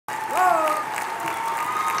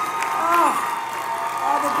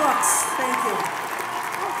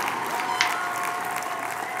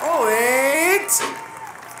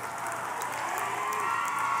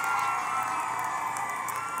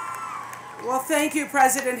thank you,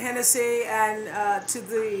 President Hennessy, and to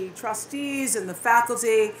the trustees and the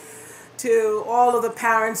faculty, to all of the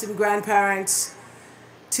parents and grandparents,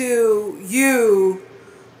 to you,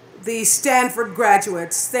 the Stanford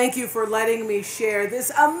graduates. Thank you for letting me share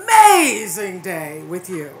this amazing day with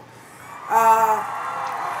you.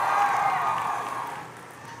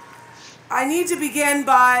 I need to begin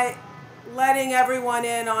by letting everyone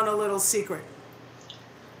in on a little secret.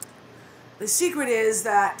 The secret is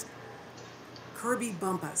that Kirby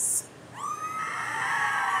Bumpus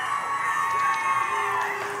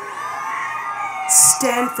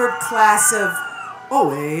Stanford class of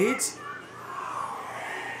 08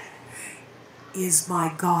 is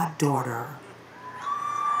my goddaughter.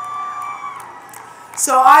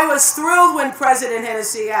 So I was thrilled when President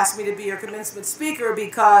Hennessy asked me to be your commencement speaker,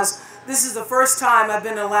 because this is the first time I've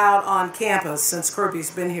been allowed on campus since Kirby's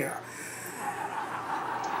been here.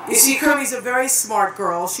 You see, Kirby's a very smart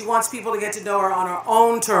girl. She wants people to get to know her on her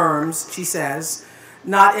own terms, she says,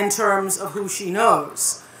 not in terms of who she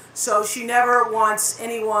knows. So she never wants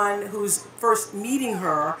anyone who's first meeting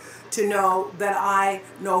her to know that I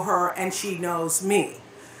know her and she knows me.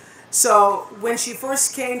 So when she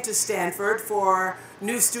first came to Stanford for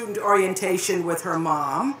new student orientation with her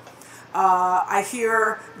mom, I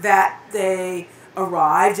hear that they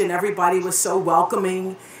arrived and everybody was so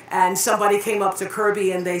welcoming, and somebody came up to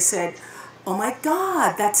Kirby and they said, "Oh my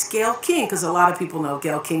God, that's Gayle King," because a lot of people know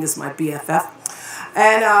Gayle King is my BFF.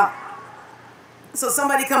 And so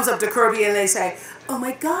somebody comes up to Kirby and they say, "Oh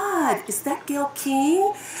my God, is that Gayle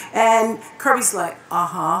King?" And Kirby's like,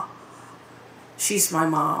 "Uh-huh, she's my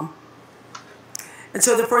mom." And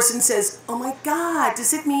so the person says, "Oh my God,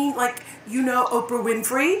 does it mean like you know Oprah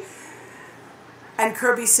Winfrey?" And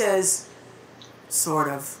Kirby says, "Sort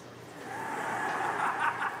of."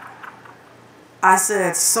 I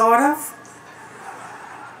said, "Sort of?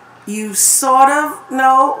 You sort of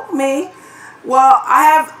know me?" Well, I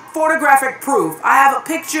have photographic proof. I have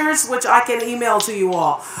pictures, which I can email to you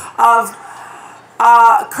all, of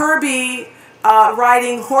Kirby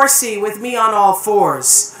riding horsey with me on all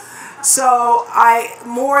fours. So I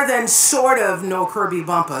more than sort of know Kirby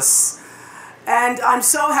Bumpus. And I'm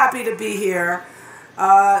so happy to be here.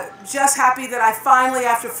 Just happy that I finally,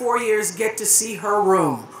 after 4 years, get to see her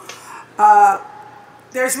room.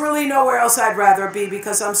 There's really nowhere else I'd rather be,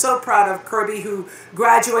 because I'm so proud of Kirby, who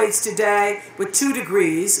graduates today with 2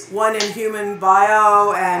 degrees, one in human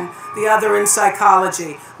bio and the other in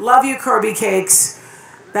psychology. Love you, Kirby Cakes.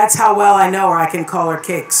 That's how well I know her. I can call her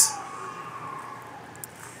Cakes.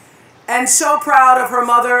 And so proud of her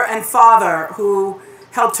mother and father, who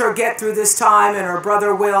helped her get through this time, and her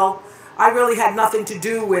brother Will. I really had nothing to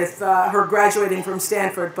do with her graduating from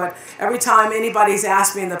Stanford, but every time anybody's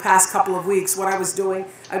asked me in the past couple of weeks what I was doing,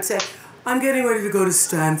 I'd say, "I'm getting ready to go to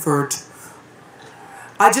Stanford."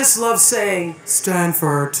 I just love saying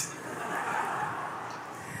Stanford.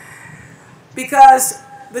 Because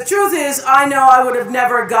the truth is, I know I would have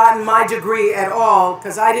never gotten my degree at all,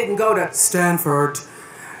 because I didn't go to Stanford.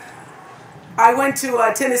 I went to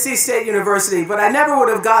Tennessee State University, but I never would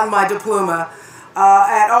have gotten my diploma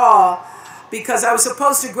at all, because I was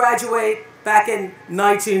supposed to graduate back in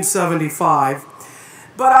 1975,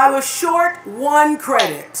 but I was short 1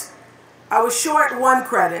 credit. I was short 1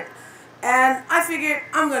 credit, and I figured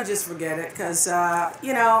I'm going to just forget it, because,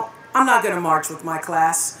 you know, I'm not going to march with my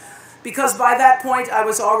class, because by that point I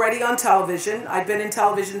was already on television. I'd been in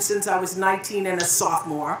television since I was 19 and a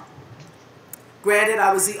sophomore. Granted,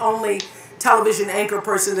 I was the only television anchor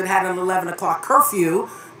person that had an 11 o'clock curfew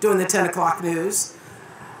doing the 10 o'clock news.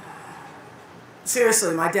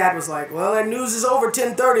 Seriously, my dad was like, "Well, that news is over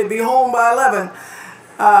 10:30, be home by 11.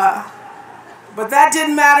 But that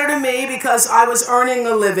didn't matter to me, because I was earning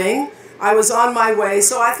a living. I was on my way,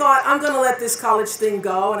 so I thought, I'm going to let this college thing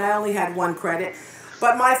go, and I only had 1 credit.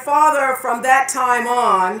 But my father, from that time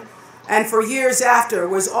on, and for years after,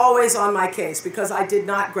 was always on my case, because I did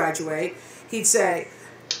not graduate. He'd say,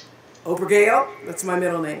 "Oprah Gayle," that's my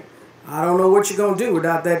middle name, "I don't know what you're going to do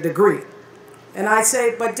without that degree." And I'd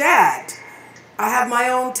say, "But Dad, I have my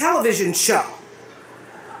own television show."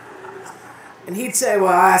 And he'd say,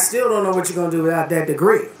 "Well, I still don't know what you're going to do without that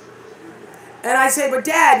degree." And I'd say, "But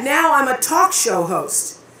Dad, now I'm a talk show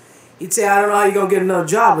host." He'd say, "I don't know how you're going to get another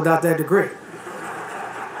job without that degree."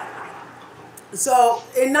 So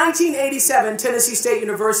in 1987, Tennessee State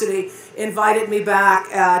University invited me back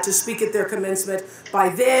to speak at their commencement. By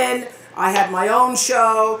then, I had my own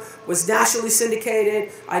show, was nationally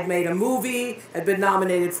syndicated, I'd made a movie, had been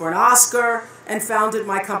nominated for an Oscar, and founded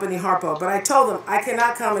my company, Harpo. But I told them, I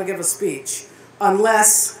cannot come and give a speech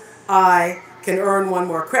unless I can earn 1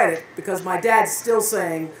 more credit, because my dad's still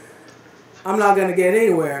saying, I'm not going to get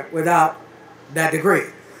anywhere without that degree.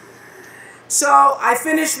 So I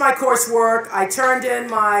finished my coursework, I turned in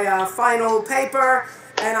my final paper,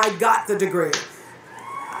 and I got the degree.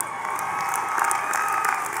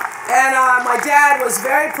 And my dad was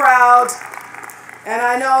very proud, and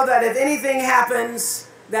I know that if anything happens,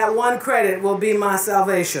 that one credit will be my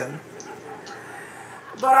salvation.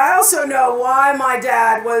 But I also know why my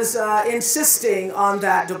dad was insisting on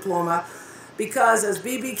that diploma, because as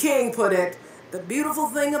B.B. King put it, the beautiful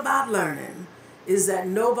thing about learning is that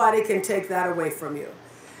nobody can take that away from you.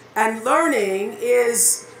 And learning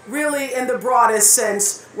is really, in the broadest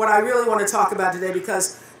sense, what I really want to talk about today,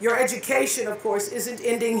 because your education, of course, isn't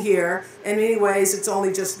ending here. In many ways, it's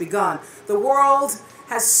only just begun. The world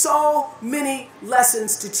has so many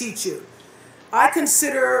lessons to teach you. I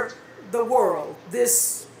consider the world,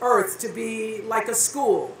 this earth, to be like a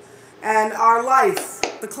school, and our life,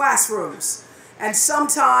 the classrooms. And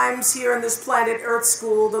sometimes here in this planet Earth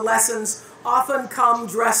school, the lessons often come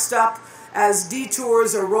dressed up as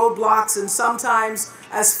detours or roadblocks, and sometimes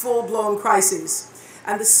as full-blown crises.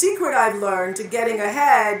 And the secret I've learned to getting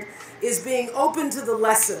ahead is being open to the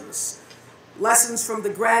lessons. Lessons from the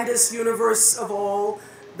grandest universe of all,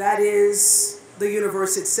 that is the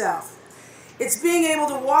universe itself. It's being able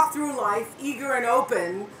to walk through life eager and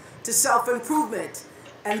open to self-improvement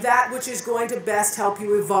and that which is going to best help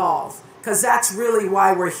you evolve. Because that's really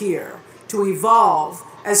why we're here, to evolve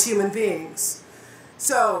as human beings.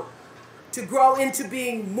 So, to grow into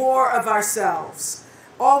being more of ourselves,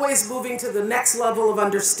 always moving to the next level of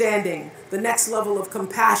understanding, the next level of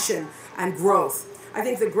compassion and growth. I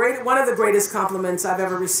think one of the greatest compliments I've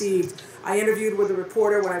ever received, I interviewed with a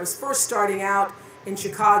reporter when I was first starting out in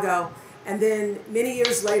Chicago, and then many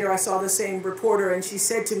years later I saw the same reporter and she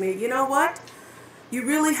said to me, you know what? You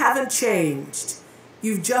really haven't changed.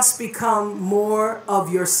 You've just become more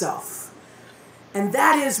of yourself. And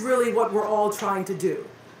that is really what we're all trying to do,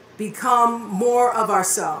 become more of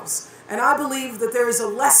ourselves. And I believe that there is a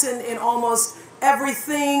lesson in almost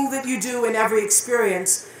everything that you do in every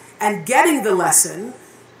experience, and getting the lesson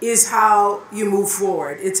is how you move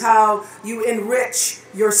forward. It's how you enrich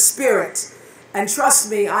your spirit. And trust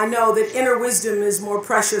me, I know that inner wisdom is more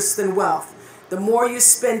precious than wealth. The more you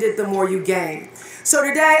spend it, the more you gain. So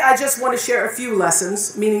today, I just want to share a few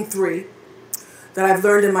lessons, meaning 3, that I've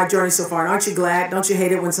learned in my journey so far. And aren't you glad? Don't you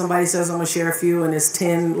hate it when somebody says, I'm going to share a few, and it's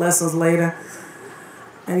 10 lessons later?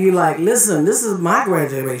 And you're like, listen, this is my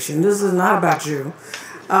graduation. This is not about you.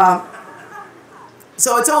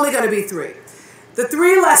 So it's only going to be 3. The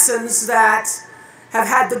 3 lessons that have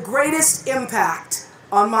had the greatest impact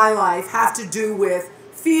on my life have to do with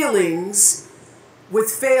feelings, with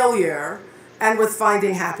failure, and with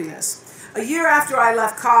finding happiness. A year after I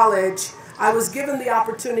left college, I was given the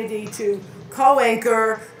opportunity to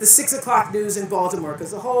co-anchor the 6 o'clock news in Baltimore,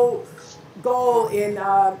 because the whole goal in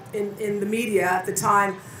the media at the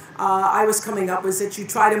time I was coming up was that you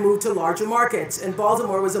try to move to larger markets, and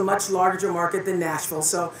Baltimore was a much larger market than Nashville.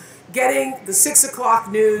 So getting the 6 o'clock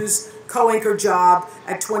news co-anchor job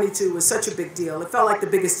at 22 was such a big deal. It felt like the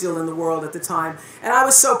biggest deal in the world at the time. And I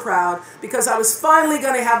was so proud because I was finally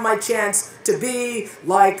going to have my chance to be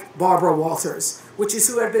like Barbara Walters, which is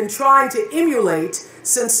who I've been trying to emulate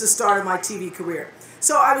since the start of my TV career.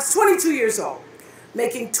 So I was 22 years old,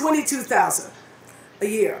 making $22,000 a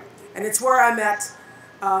year. And it's where I met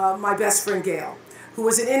my best friend Gail, who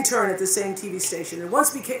was an intern at the same TV station. And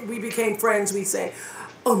once we became friends, we'd say,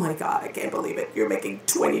 oh my God, I can't believe it. You're making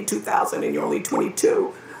 $22,000 and you're only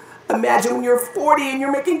 22. Imagine when you're 40 and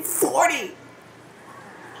you're making 40.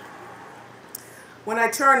 When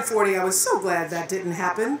I turned 40, I was so glad that didn't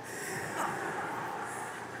happen.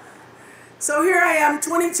 So here I am,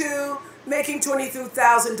 22, making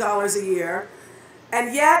 $22,000 a year,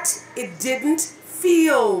 and yet it didn't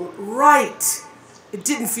feel right. It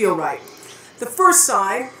didn't feel right. The first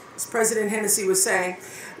sign, as President Hennessy was saying,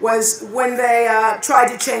 was when they tried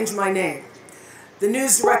to change my name. The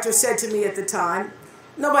news director said to me at the time,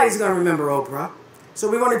 nobody's going to remember Oprah, so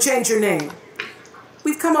we want to change your name.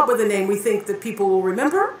 We've come up with a name we think that people will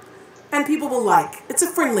remember and people will like. It's a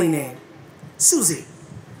friendly name. Susie.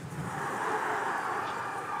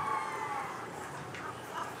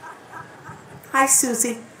 Hi,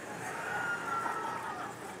 Susie.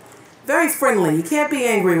 Very friendly. You can't be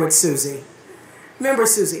angry with Susie. Remember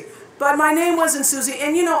Susie. But my name wasn't Susie.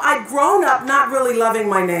 And you know, I'd grown up not really loving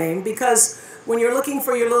my name, because when you're looking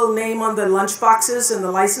for your little name on the lunch boxes and the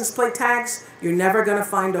license plate tags, you're never going to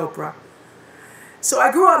find Oprah. So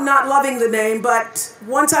I grew up not loving the name, but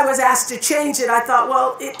once I was asked to change it, I thought,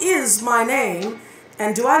 well, it is my name.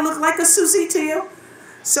 And do I look like a Susie to you?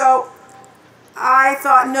 So I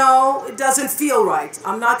thought, no, it doesn't feel right.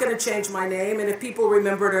 I'm not going to change my name, and if people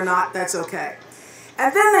remember it or not, that's okay.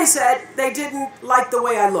 And then they said they didn't like the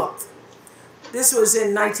way I looked. This was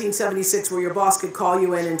in 1976, where your boss could call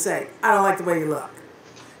you in and say, I don't like the way you look.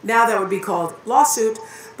 Now that would be called lawsuit,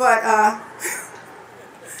 but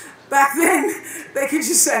back then they could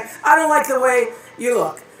just say, I don't like the way you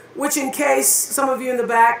look, which, in case some of you in the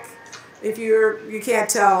back, if you can't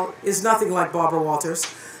tell, is nothing like Barbara Walters.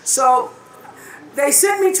 So they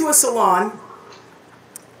sent me to a salon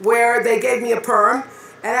where they gave me a perm,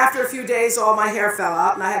 and after a few days all my hair fell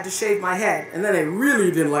out and I had to shave my head, and then they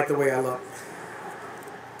really didn't like the way I looked.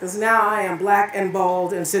 Because now I am black and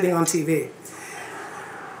bald and sitting on TV.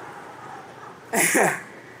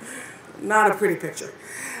 Not a pretty picture.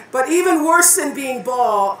 But even worse than being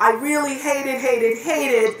bald, I really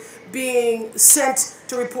hated being sent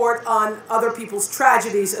to report on other people's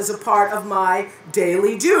tragedies as a part of my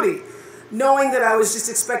daily duty. Knowing that I was just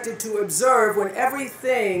expected to observe when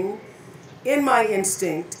everything in my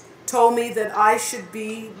instinct told me that I should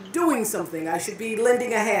be doing something, I should be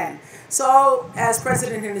lending a hand. So, as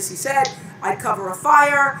President Hennessy said, I'd cover a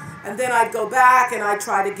fire, and then I'd go back and I'd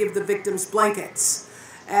try to give the victims blankets.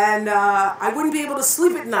 And I wouldn't be able to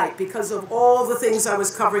sleep at night because of all the things I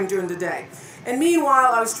was covering during the day. And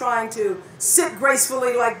meanwhile, I was trying to sit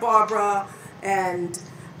gracefully like Barbara and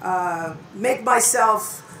make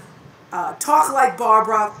myself talk like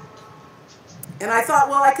Barbara. And I thought,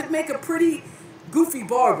 well, I could make a pretty goofy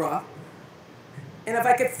Barbara. And if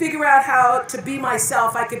I could figure out how to be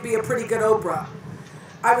myself, I could be a pretty good Oprah.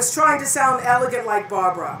 I was trying to sound elegant like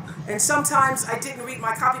Barbara. And sometimes I didn't read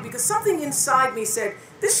my copy because something inside me said,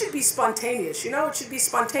 this should be spontaneous, you know, it should be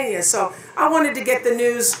spontaneous. So I wanted to get the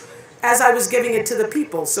news as I was giving it to the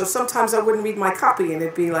people. So sometimes I wouldn't read my copy and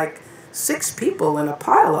it'd be like 6 people in a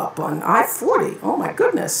pile-up on I-40. Oh my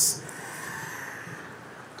goodness.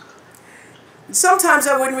 Sometimes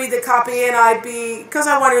I wouldn't read the copy and I'd be, because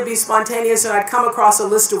I wanted to be spontaneous, and I'd come across a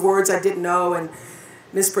list of words I didn't know and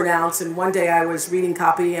mispronounce. And one day I was reading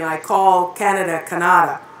copy and I called Canada,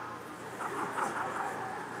 Canada.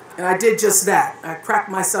 And I did just that. I cracked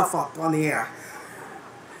myself up on the air.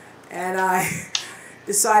 And I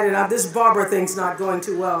decided, this Barbara thing's not going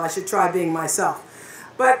too well. I should try being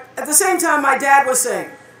myself. But at the same time, my dad was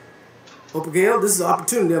saying, Oprah Gail, this is the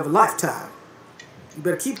opportunity of a lifetime. You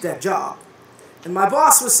better keep that job. And my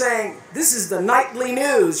boss was saying, this is the nightly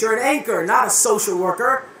news. You're an anchor, not a social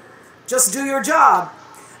worker. Just do your job.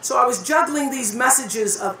 So I was juggling these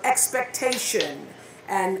messages of expectation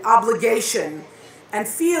and obligation and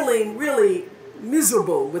feeling really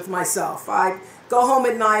miserable with myself. I'd go home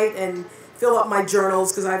at night and fill up my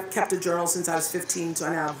journals, because I've kept a journal since I was 15, so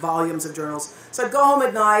I now have volumes of journals. So I'd go home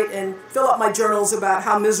at night and fill up my journals about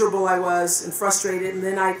how miserable I was and frustrated, and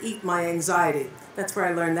then I'd eat my anxiety. That's where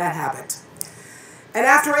I learned that habit. And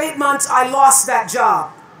after 8 months, I lost that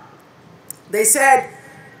job. They said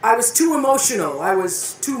I was too emotional, I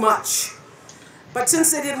was too much. But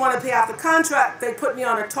since they didn't want to pay out the contract, they put me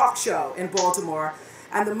on a talk show in Baltimore.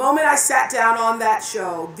 And the moment I sat down on that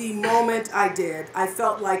show, the moment I did, I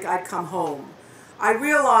felt like I'd come home. I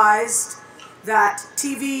realized that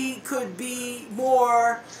TV could be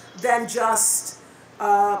more than just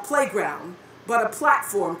a playground, but a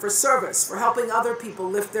platform for service, for helping other people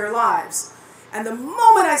lift their lives. And the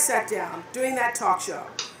moment I sat down doing that talk show,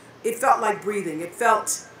 it felt like breathing. It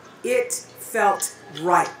felt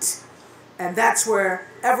right. And that's where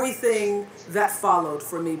everything that followed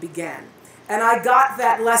for me began. And I got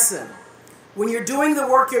that lesson. When you're doing the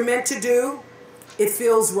work you're meant to do, it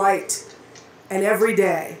feels right. And every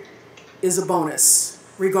day is a bonus,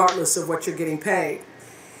 regardless of what you're getting paid.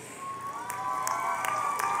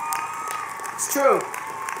 It's true.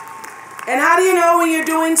 And how do you know when you're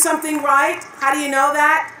doing something right? How do you know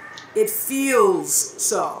that? It feels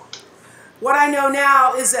so. What I know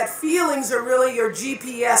now is that feelings are really your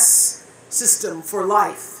GPS system for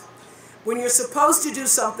life. When you're supposed to do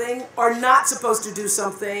something or not supposed to do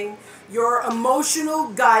something, your emotional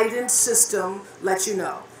guidance system lets you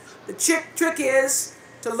know. The trick is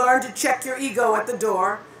to learn to check your ego at the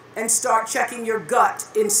door and start checking your gut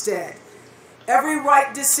instead. Every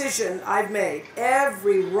right decision I've made,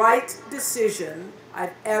 every right decision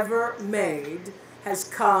I've ever made has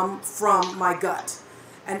come from my gut.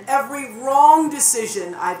 And every wrong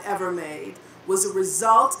decision I've ever made was a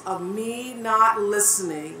result of me not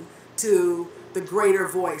listening to the greater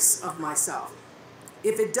voice of myself.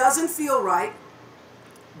 If it doesn't feel right,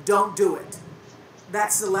 don't do it.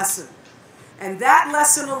 That's the lesson. And that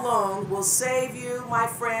lesson alone will save you, my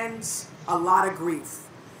friends, a lot of grief.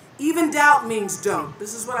 Even doubt means don't.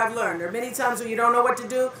 This is what I've learned. There are many times when you don't know what to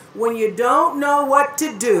do. When you don't know what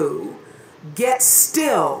to do, get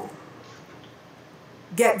still.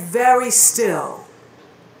 Get very still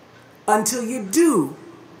until you do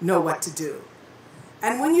know what to do.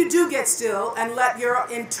 And when you do get still and let your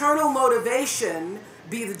internal motivation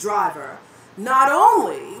be the driver, not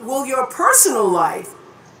only will your personal life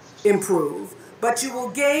improve, but you will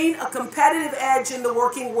gain a competitive edge in the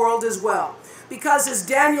working world as well. Because as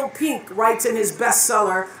Daniel Pink writes in his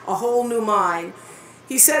bestseller, A Whole New Mind,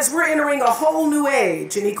 he says we're entering a whole new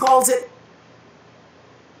age, and he calls it